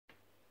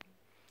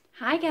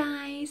Hi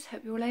guys,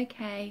 hope you're all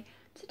okay.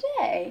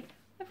 Today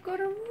I've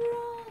got a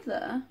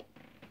rather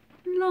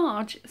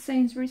large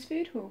Sainsbury's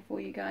Food Haul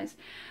for you guys.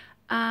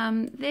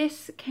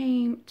 This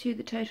came to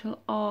the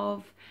total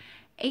of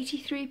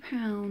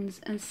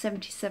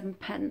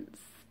 £83.77.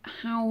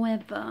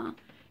 However,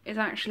 it's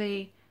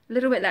actually a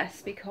little bit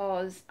less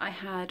because I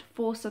had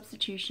 4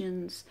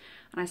 substitutions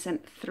and I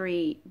sent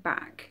 3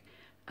 back.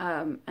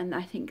 And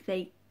I think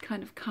they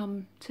kind of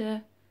come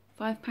to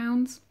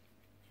 £5.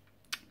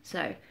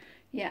 So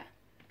yeah,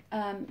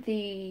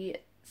 the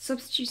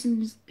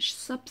substitutions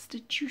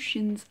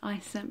I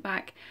sent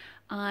back,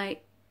 I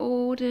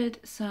ordered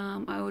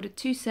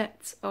 2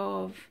 sets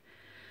of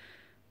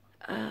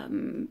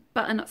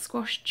butternut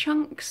squash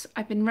chunks.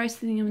 I've been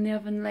roasting them in the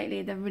oven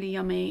lately, they're really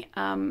yummy.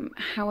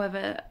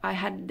 However, I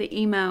had the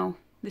email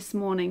this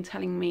morning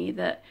telling me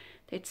that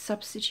they'd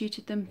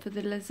substituted them for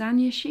the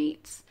lasagna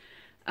sheets,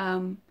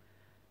 and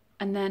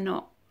they're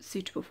not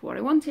suitable for what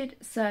I wanted.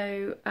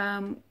 So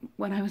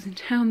when I was in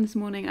town this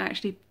morning, I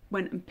actually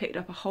went and picked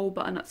up a whole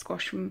butternut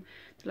squash from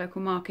the local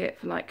market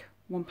for like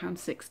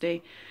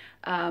 £1.60.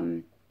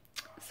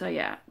 So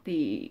yeah,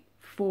 the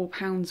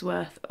 £4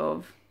 worth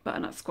of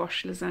butternut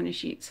squash lasagna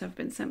sheets have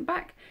been sent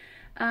back.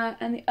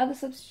 And the other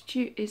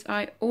substitute is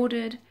I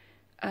ordered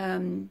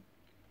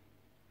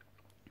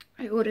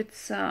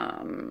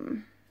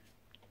some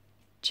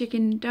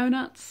chicken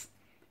donuts.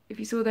 If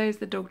you saw those,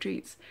 the dog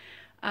treats.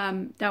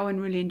 Darwin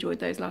really enjoyed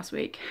those last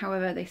week.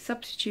 However, they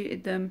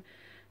substituted them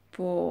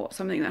for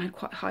something that had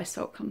quite high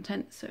salt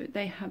content, so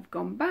they have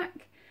gone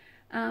back.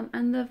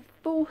 And the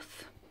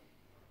fourth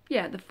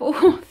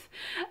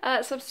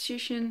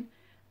substitution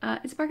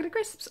is a packet of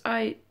crisps.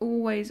 I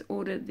always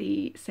order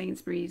the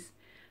Sainsbury's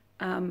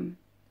own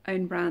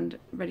brand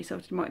ready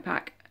salted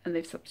multi-pack, and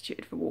they've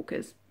substituted for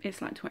Walker's.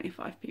 It's like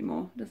 25p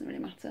more, doesn't really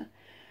matter.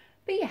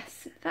 But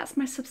yes, that's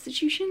my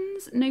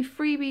substitutions. No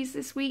freebies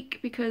this week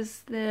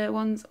because the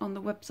ones on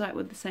the website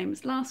were the same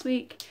as last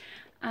week.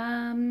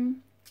 Yeah,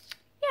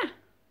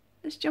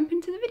 let's jump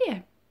into the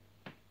video.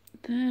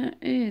 There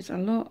is a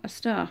lot of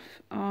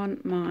stuff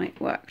on my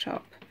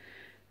worktop.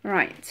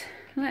 Right,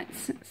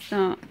 let's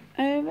start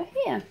over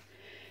here.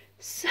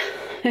 So,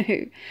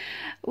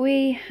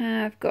 we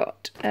have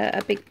got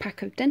a big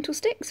pack of dental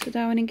sticks for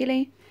Darwin and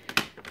Gilly.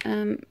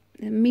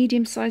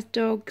 Medium-sized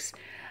dogs.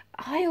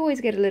 I always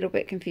get a little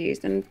bit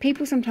confused, and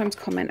people sometimes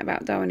comment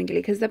about Darwin and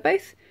Gilly because they're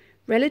both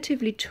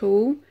relatively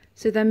tall,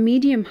 so they're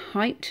medium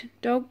height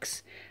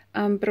dogs,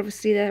 but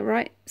obviously they're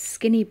right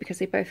skinny because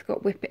they both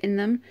got whippet in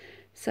them.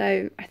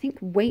 So I think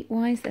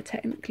weight-wise they're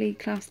technically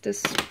classed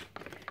as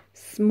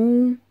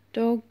small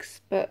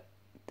dogs, but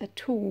they're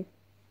tall,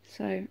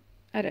 so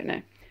I don't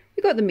know.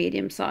 We got the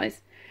medium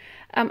size.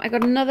 I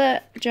got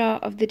another jar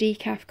of the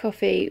decaf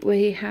coffee.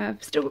 We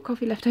have still got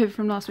coffee left over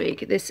from last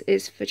week. This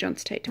is for John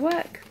to take to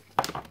work.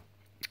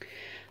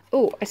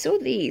 Oh, I saw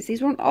these.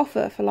 These were on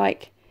offer for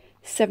like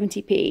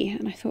 70p,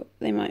 and I thought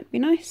they might be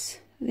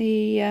nice.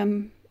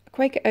 The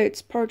Quaker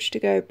Oats porridge to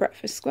go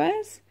breakfast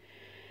squares.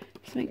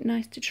 Something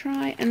nice to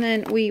try. And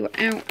then we were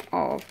out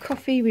of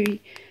coffee.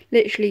 We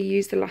literally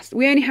used the last.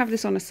 We only have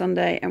this on a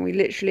Sunday, and we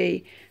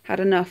literally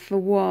had enough for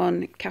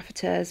 1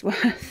 cafetaire's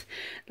worth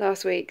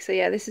last week. So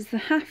yeah, this is the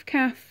Half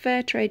Caf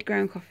Fair Trade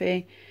ground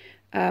coffee.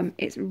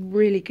 It's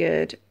really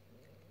good.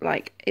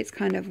 Like, it's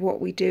kind of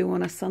what we do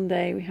on a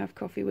Sunday. We have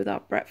coffee with our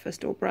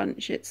breakfast or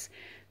brunch. It's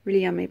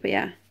really yummy, but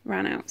yeah,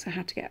 ran out, so I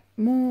had to get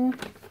more.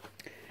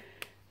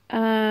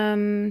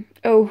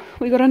 Oh,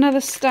 we got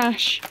another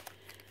stash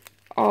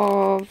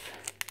of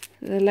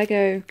the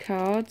Lego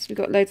cards. We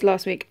got loads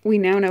last week. We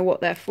now know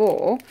what they're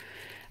for,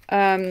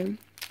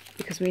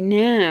 because we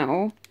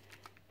now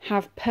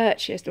have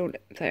purchased all.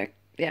 So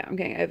yeah, I'm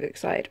getting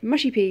overexcited.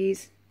 Mushy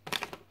peas.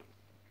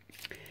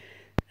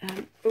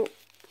 Oh.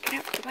 Get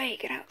out of the way,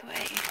 get out of the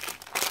way.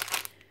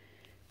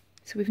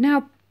 So we've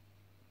now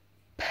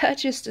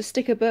purchased a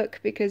sticker book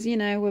because, you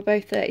know, we're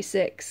both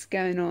 36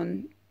 going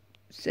on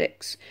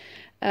 6.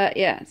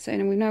 Yeah, so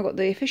we've now got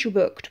the official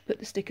book to put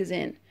the stickers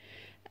in.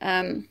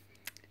 Almond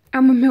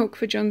milk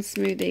for John's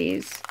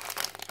smoothies.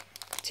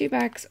 2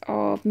 bags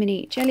of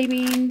mini jelly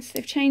beans.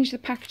 They've changed the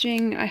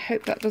packaging. I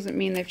hope that doesn't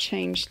mean they've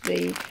changed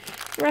the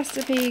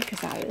recipe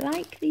because I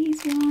like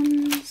these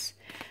ones.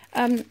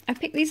 I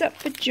picked these up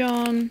for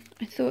John.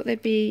 I thought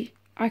they'd be,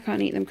 I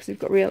can't eat them because they've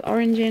got real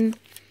orange in,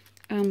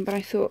 but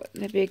I thought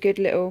they'd be a good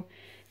little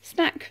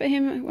snack for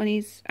him when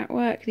he's at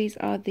work. These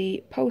are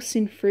the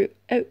Pulsing Fruit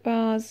Oat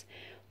Bars,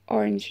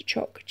 orange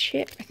choc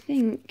chip. I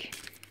think,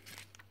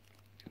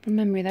 from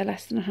memory, they're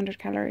less than 100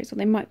 calories, or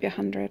they might be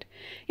 100.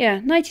 Yeah,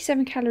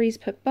 97 calories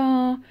per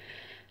bar,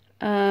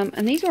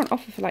 and these were on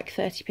offer for like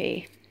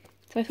 30p.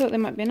 So I thought they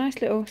might be a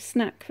nice little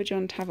snack for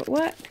John to have at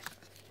work.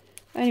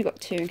 I only got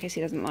 2 in case he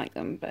doesn't like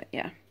them, but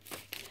yeah.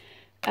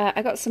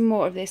 I got some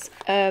more of this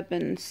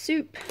urban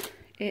soup.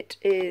 It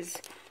is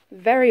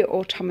very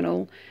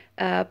autumnal.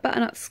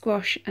 Butternut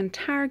squash and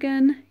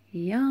tarragon.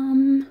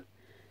 Yum.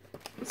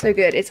 So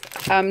good. It's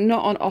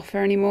not on offer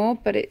anymore,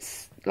 but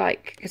it's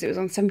like, because it was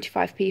on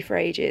 75p for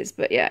ages.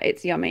 But yeah,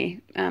 it's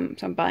yummy. So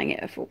I'm buying it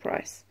at full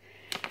price.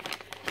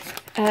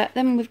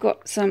 Then we've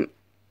got some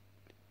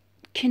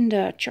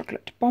Kinder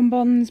chocolate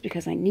bonbons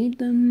because I need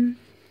them.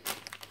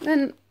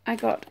 Then I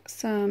got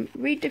some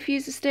reed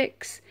diffuser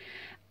sticks.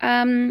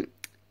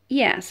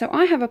 Yeah, so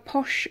I have a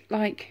posh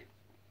like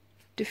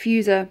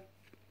diffuser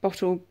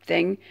bottle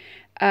thing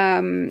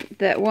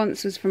that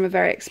once was from a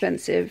very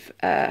expensive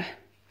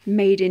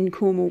made in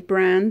Cornwall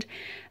brand,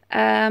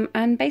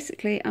 and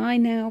basically I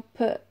now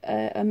put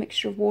a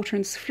mixture of water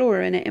and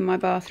Saflora in it in my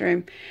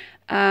bathroom,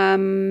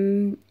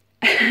 and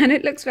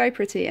it looks very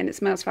pretty and it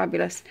smells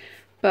fabulous,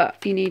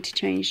 but you need to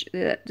change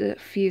the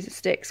diffuser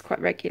sticks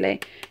quite regularly.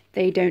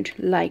 They don't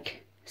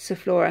like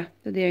Saflora.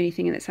 They're the only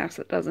thing in this house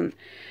that doesn't.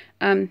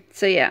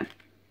 So yeah,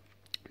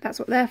 that's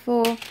what they're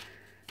for.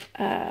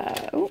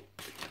 Oh,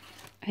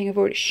 I think I've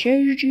already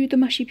showed you the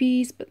mushy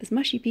peas, but there's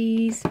mushy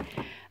peas.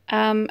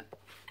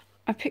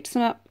 I picked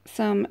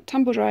some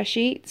tumble dryer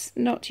sheets,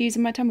 not to use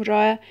in my tumble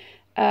dryer.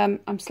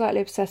 I'm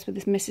slightly obsessed with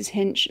this Mrs.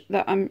 Hinch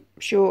that I'm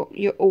sure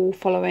you're all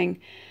following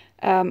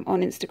on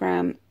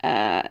Instagram.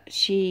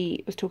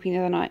 She was talking the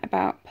other night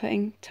about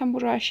putting tumble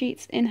dryer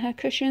sheets in her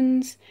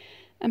cushions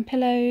and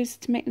pillows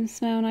to make them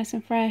smell nice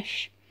and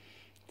fresh.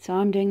 So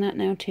I'm doing that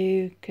now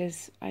too,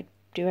 because I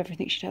do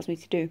everything she tells me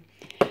to do.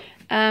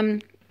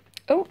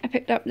 Oh, I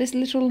picked up this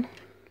little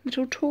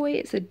toy.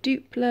 It's a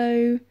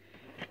Duplo.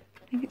 I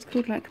think it's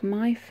called like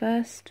my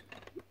first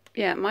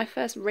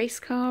race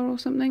car or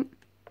something.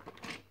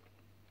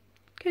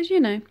 Because, you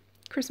know,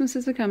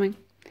 Christmases are coming.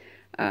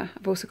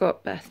 I've also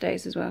got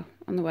birthdays as well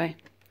on the way.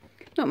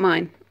 Not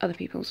mine, other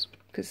people's.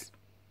 Because,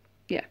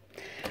 yeah.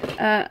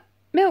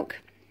 Milk.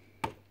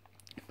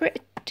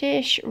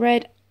 British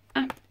red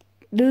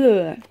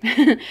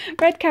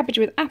red cabbage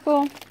with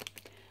apple.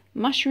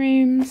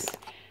 Mushrooms.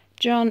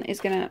 John is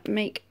going to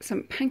make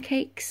some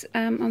pancakes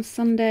on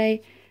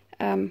Sunday.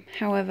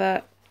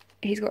 However,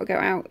 he's got to go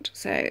out,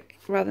 so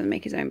rather than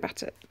make his own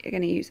batter, we're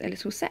going to use a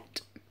little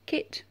set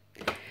kit.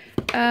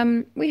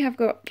 We have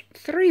got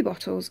 3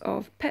 bottles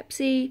of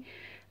Pepsi,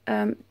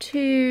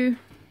 2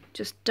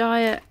 just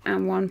diet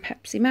and 1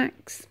 Pepsi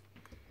Max.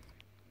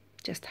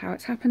 Just how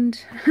it's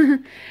happened.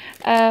 We've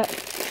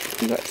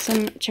got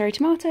some cherry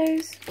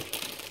tomatoes.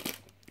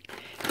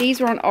 These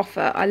were on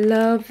offer. I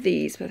love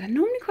these, but they're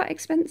normally quite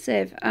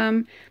expensive.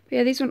 But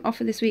yeah, these were on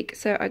offer this week,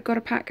 so I got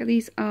a pack.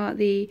 These are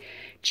the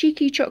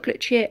Cheeky Chocolate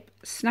Chip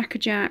Snacker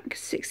Jack,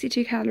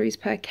 62 calories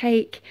per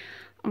cake.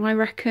 I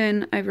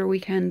reckon over a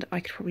weekend I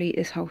could probably eat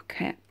this whole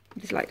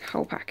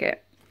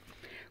packet,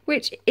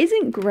 which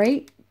isn't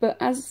great, but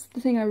as the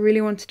thing I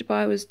really wanted to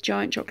buy was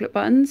giant chocolate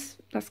buttons,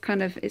 that's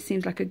kind of, it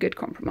seems like a good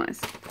compromise.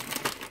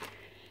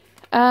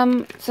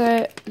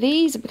 So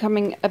these are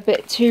becoming a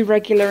bit too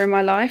regular in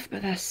my life,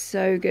 but they're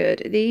so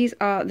good. These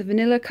are the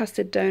vanilla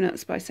custard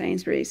donuts by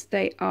Sainsbury's.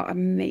 They are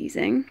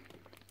amazing.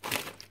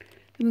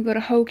 Then we've got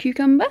a whole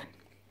cucumber,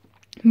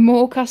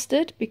 more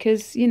custard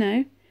because, you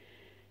know,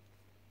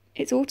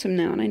 it's autumn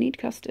now and I need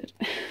custard.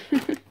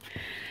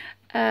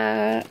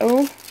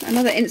 Oh,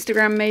 another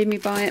Instagram made me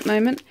buy it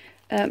moment.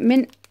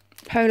 Mint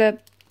polar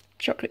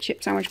chocolate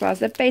chip sandwich bars.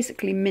 They're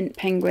basically mint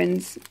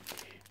penguins,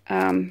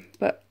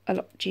 but a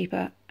lot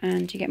cheaper,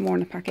 and you get more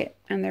in a packet,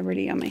 and they're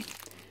really yummy.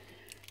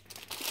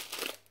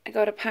 I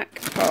got a pack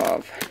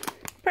of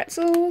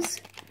pretzels.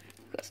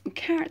 Got some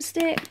carrot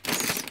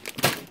sticks.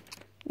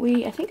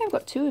 I think I've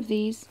got 2 of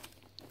these.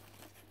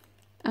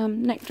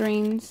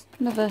 Nectarines,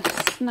 another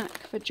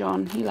snack for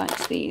John. He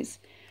likes these.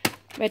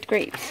 Red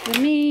grapes for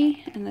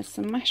me, and there's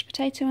some mashed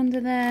potato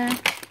under there.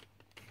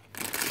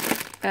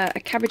 A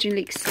cabbage and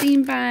leek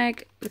steam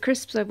bag. The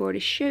crisps I've already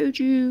showed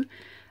you.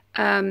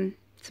 Some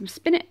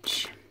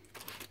spinach.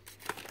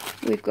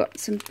 We've got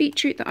some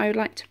beetroot that I would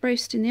like to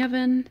roast in the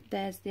oven.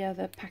 There's the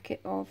other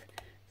packet of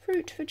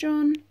fruit for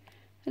John.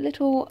 A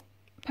little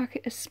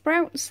packet of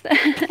sprouts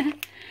there.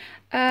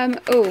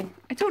 Oh,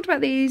 I talked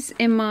about these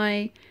in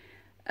my,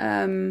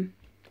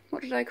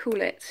 what did I call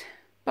it?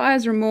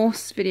 Buyer's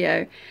remorse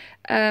video.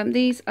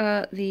 These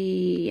are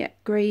the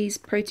Gray's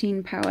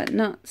protein power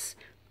nuts.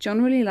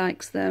 John really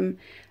likes them.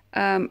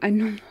 I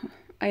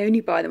only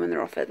buy them when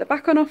they're offered. They're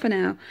back on offer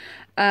now.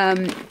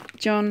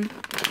 John,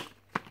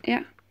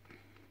 yeah.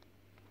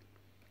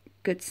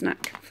 Good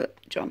snack for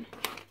John.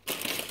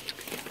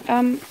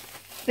 I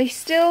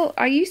used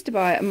to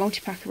buy a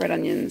multi-pack of red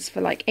onions for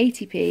like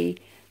 80p.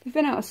 They've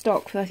been out of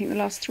stock for I think the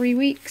last 3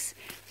 weeks.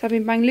 So I've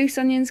been buying loose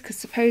onions because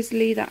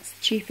supposedly that's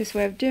the cheapest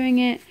way of doing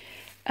it.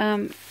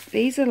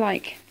 These are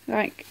like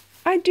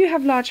I do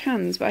have large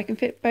hands, but I can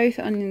fit both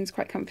onions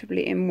quite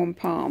comfortably in one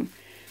palm.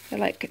 They're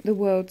like the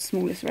world's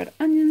smallest red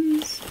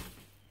onions.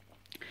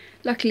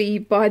 Luckily you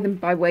buy them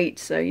by weight,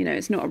 so you know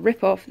it's not a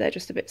rip-off, they're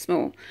just a bit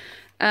small.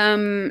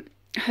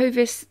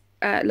 Hovis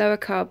lower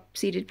carb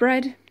seeded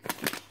bread.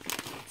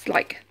 It's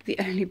like the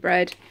only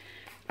bread.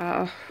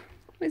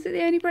 Is it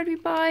the only bread we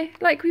buy?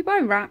 Like we buy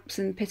wraps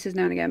and pitters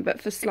now and again,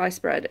 but for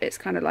sliced bread it's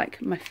kind of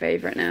like my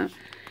favourite now.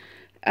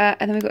 And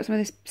then we've got some of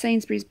this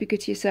Sainsbury's Be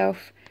Good To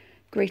Yourself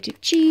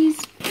grated cheese.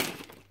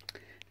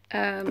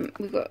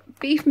 We've got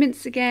beef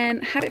mince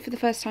again. Had it for the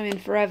first time in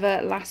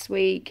forever last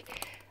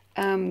week.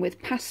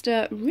 with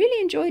pasta.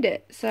 Really enjoyed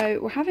it, so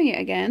we're having it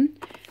again.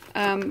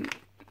 And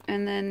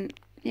then,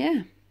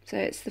 yeah, so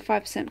it's the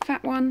 5%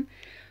 fat one.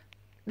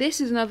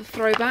 This is another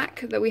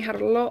throwback that we had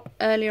a lot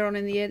earlier on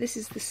in the year. This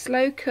is the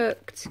slow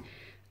cooked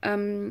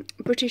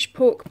British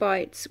pork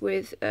bites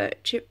with how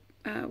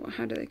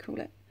do they call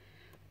it?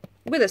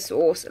 With a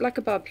sauce, like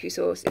a barbecue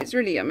sauce. It's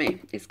really yummy.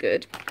 It's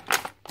good.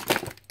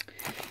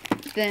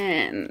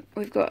 Then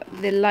we've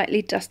got the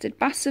lightly dusted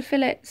bassa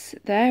fillets.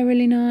 They're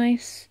really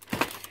nice.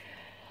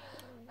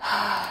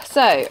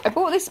 So I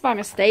bought this by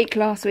mistake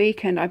last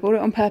week and I bought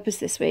it on purpose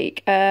this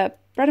week. Bread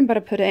and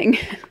butter pudding.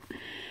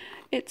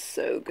 It's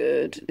so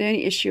good. The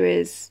only issue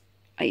is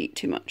I eat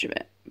too much of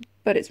it,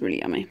 but it's really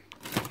yummy.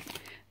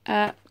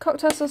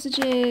 Cocktail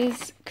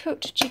sausages,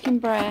 cooked chicken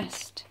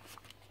breast,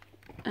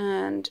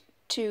 and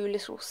 2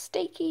 little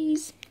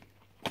steakies.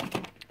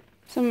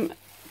 Some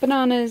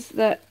bananas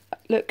that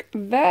look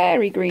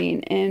very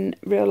green in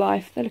real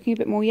life. They're looking a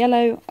bit more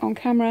yellow on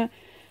camera,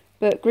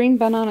 but green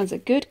bananas are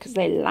good because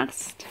they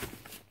last.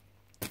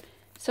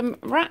 Some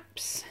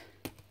wraps.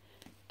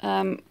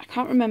 I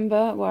can't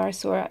remember where I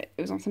saw it.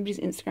 It was on somebody's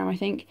Instagram, I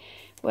think,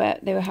 where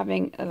they were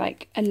having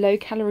like a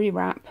low-calorie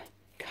wrap,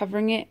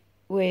 covering it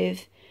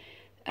with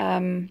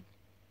crunchy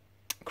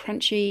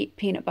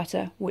peanut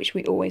butter, which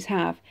we always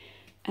have,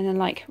 and then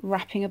like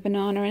wrapping a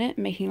banana in it,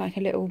 making like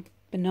a little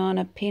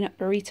banana peanut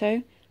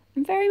burrito.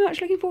 I'm very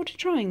much looking forward to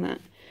trying that.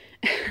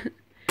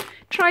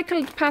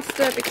 Tri-coloured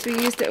pasta, because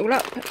we used it all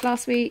up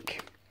last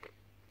week.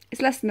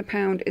 It's less than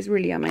 £1. It's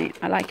really yummy.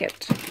 I like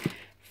it.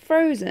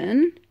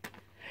 Frozen.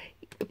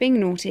 Being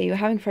naughty, we're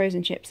having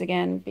frozen chips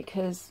again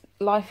because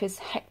life is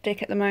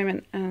hectic at the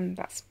moment and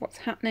that's what's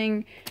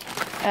happening.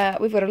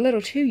 We've got a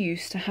little too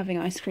used to having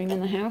ice cream in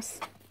the house.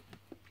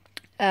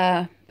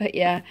 But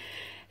yeah,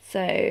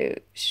 so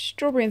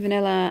strawberry and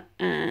vanilla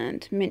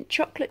and mint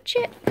chocolate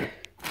chip.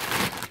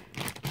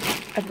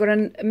 I've got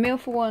a meal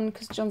for one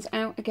because John's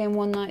out again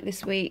one night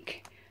this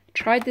week.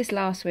 Tried this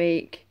last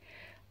week.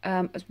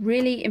 I was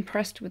really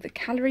impressed with the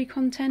calorie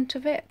content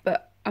of it,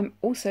 but I'm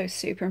also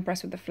super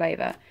impressed with the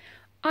flavour.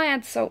 I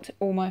add salt to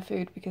all my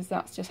food because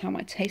that's just how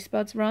my taste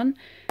buds run,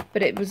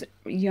 but it was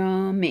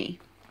yummy.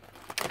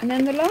 And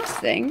then the last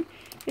thing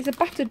is a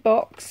battered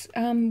box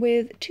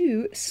with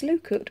 2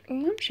 slow-cooked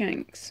lamb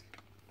shanks.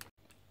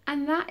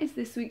 And that is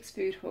this week's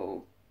food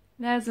haul.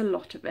 There's a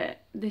lot of it.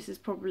 This is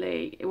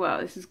probably, well,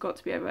 this has got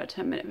to be over a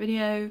 10-minute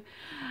video.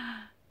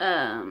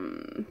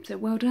 So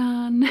well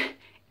done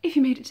if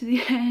you made it to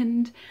the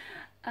end.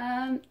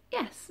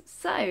 Yes,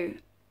 so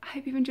I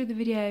hope you've enjoyed the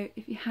video.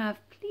 If you have,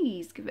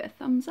 please give it a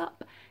thumbs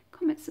up,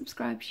 comment,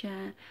 subscribe,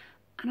 share,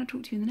 and I'll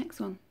talk to you in the next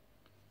one.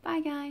 Bye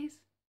guys.